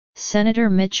Senator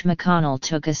Mitch McConnell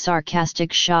took a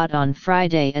sarcastic shot on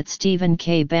Friday at Stephen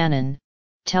K. Bannon,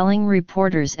 telling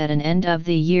reporters at an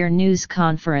end-of-the-year news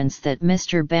conference that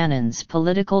Mr. Bannon's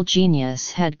political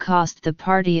genius had cost the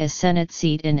party a Senate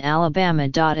seat in Alabama.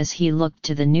 As he looked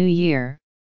to the new year,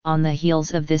 on the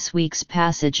heels of this week's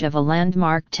passage of a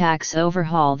landmark tax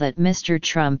overhaul that Mr.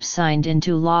 Trump signed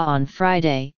into law on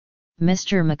Friday,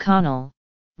 Mr. McConnell,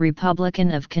 Republican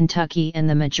of Kentucky and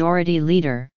the majority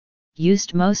leader,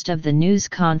 used most of the news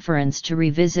conference to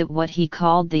revisit what he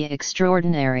called the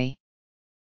extraordinary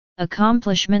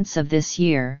accomplishments of this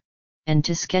year, and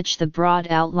to sketch the broad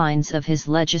outlines of his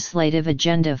legislative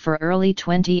agenda for early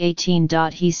 2018.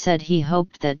 He said he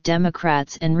hoped that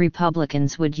Democrats and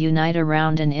Republicans would unite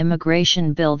around an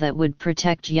immigration bill that would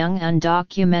protect young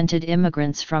undocumented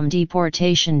immigrants from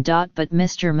deportation. But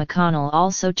Mr. McConnell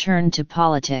also turned to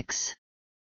politics.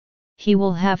 He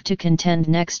will have to contend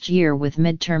next year with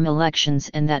midterm elections,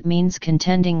 and that means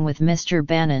contending with Mr.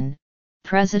 Bannon,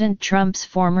 President Trump's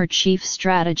former chief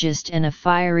strategist and a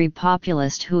fiery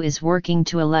populist who is working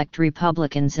to elect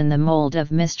Republicans in the mold of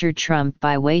Mr. Trump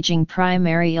by waging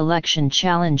primary election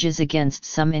challenges against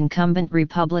some incumbent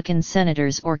Republican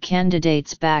senators or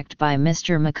candidates backed by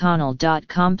Mr. McConnell.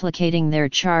 Complicating their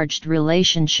charged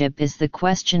relationship is the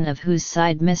question of whose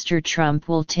side Mr. Trump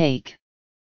will take.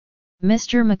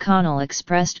 Mr. McConnell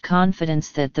expressed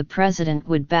confidence that the president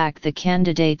would back the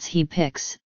candidates he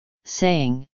picks,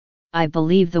 saying, "I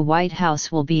believe the White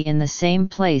House will be in the same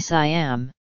place I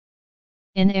am."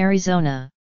 In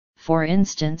Arizona, for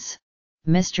instance,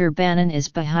 Mr. Bannon is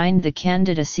behind the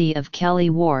candidacy of Kelly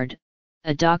Ward,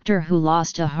 a doctor who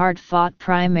lost a hard-fought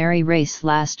primary race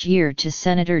last year to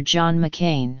Senator John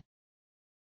McCain.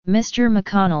 Mr.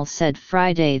 McConnell said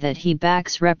Friday that he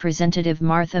backs Representative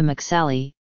Martha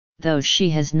McSally, though she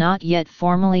has not yet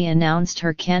formally announced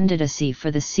her candidacy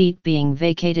for the seat being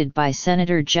vacated by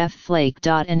Senator Jeff Flake.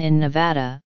 And in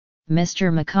Nevada,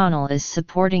 Mr. McConnell is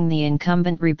supporting the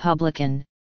incumbent Republican,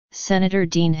 Senator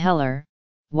Dean Heller,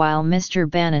 while Mr.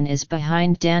 Bannon is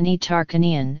behind Danny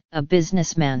Tarkanian, a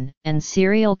businessman and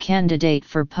serial candidate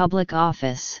for public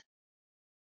office.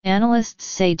 Analysts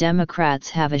say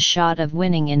Democrats have a shot of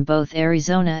winning in both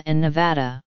Arizona and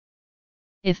Nevada.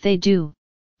 If they do,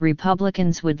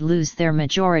 Republicans would lose their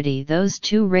majority. Those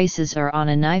two races are on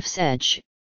a knife's edge,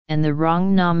 and the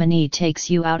wrong nominee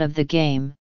takes you out of the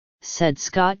game, said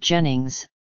Scott Jennings,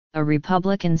 a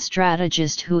Republican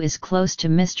strategist who is close to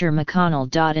Mr.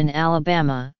 McConnell. In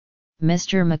Alabama,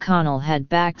 Mr. McConnell had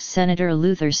backed Senator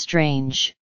Luther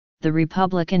Strange, the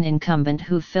Republican incumbent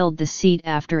who filled the seat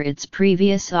after its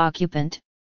previous occupant,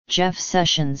 Jeff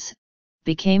Sessions,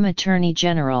 became Attorney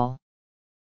General.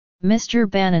 Mr.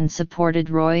 Bannon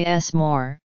supported Roy S.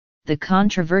 Moore, the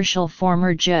controversial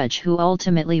former judge who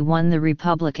ultimately won the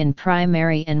Republican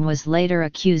primary and was later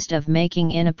accused of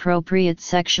making inappropriate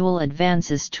sexual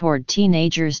advances toward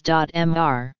teenagers.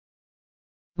 Mr.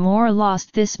 Moore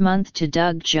lost this month to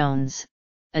Doug Jones,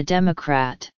 a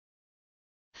Democrat.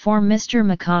 For Mr.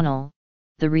 McConnell,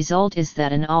 the result is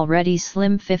that an already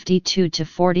slim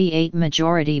 52-48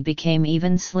 majority became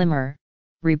even slimmer.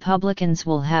 Republicans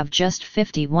will have just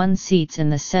 51 seats in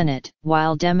the Senate,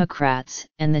 while Democrats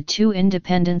and the two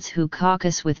independents who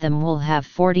caucus with them will have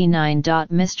 49.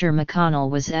 Mr.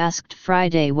 McConnell was asked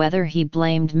Friday whether he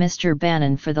blamed Mr.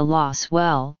 Bannon for the loss.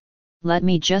 "Well, let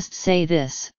me just say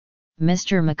this,"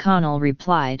 Mr. McConnell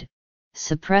replied,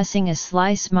 suppressing a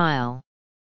sly smile.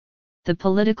 The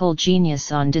political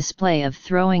genius on display of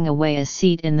throwing away a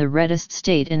seat in the reddest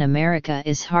state in America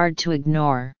is hard to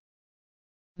ignore.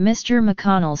 Mr.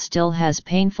 McConnell still has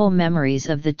painful memories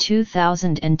of the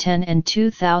 2010 and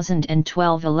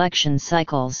 2012 election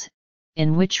cycles,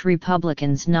 in which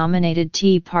Republicans nominated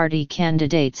Tea Party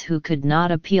candidates who could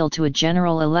not appeal to a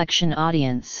general election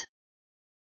audience.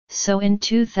 So in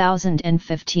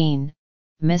 2015,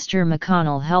 Mr.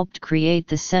 McConnell helped create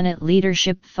the Senate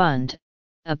Leadership Fund,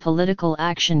 a political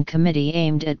action committee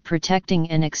aimed at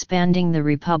protecting and expanding the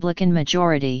Republican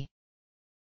majority.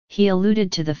 He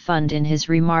alluded to the fund in his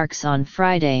remarks on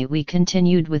Friday. "We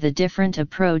continued with a different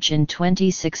approach in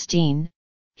 2016,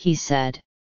 he said.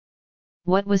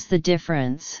 "What was the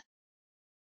difference?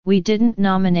 We didn't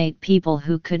nominate people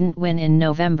who couldn't win in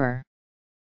November.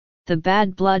 The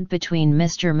bad blood between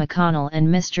Mr. McConnell and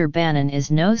Mr. Bannon is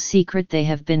no secret. They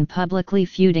have been publicly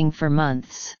feuding for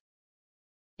months."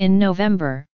 In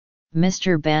November,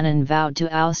 Mr. Bannon vowed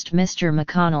to oust Mr.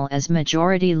 McConnell as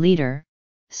majority leader,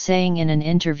 saying in an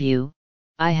interview,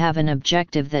 "I have an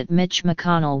objective that Mitch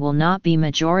McConnell will not be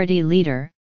majority leader,"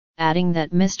 adding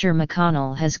that Mr.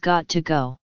 McConnell has got to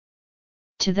go.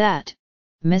 To that,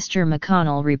 Mr.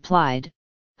 McConnell replied,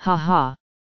 "Ha ha,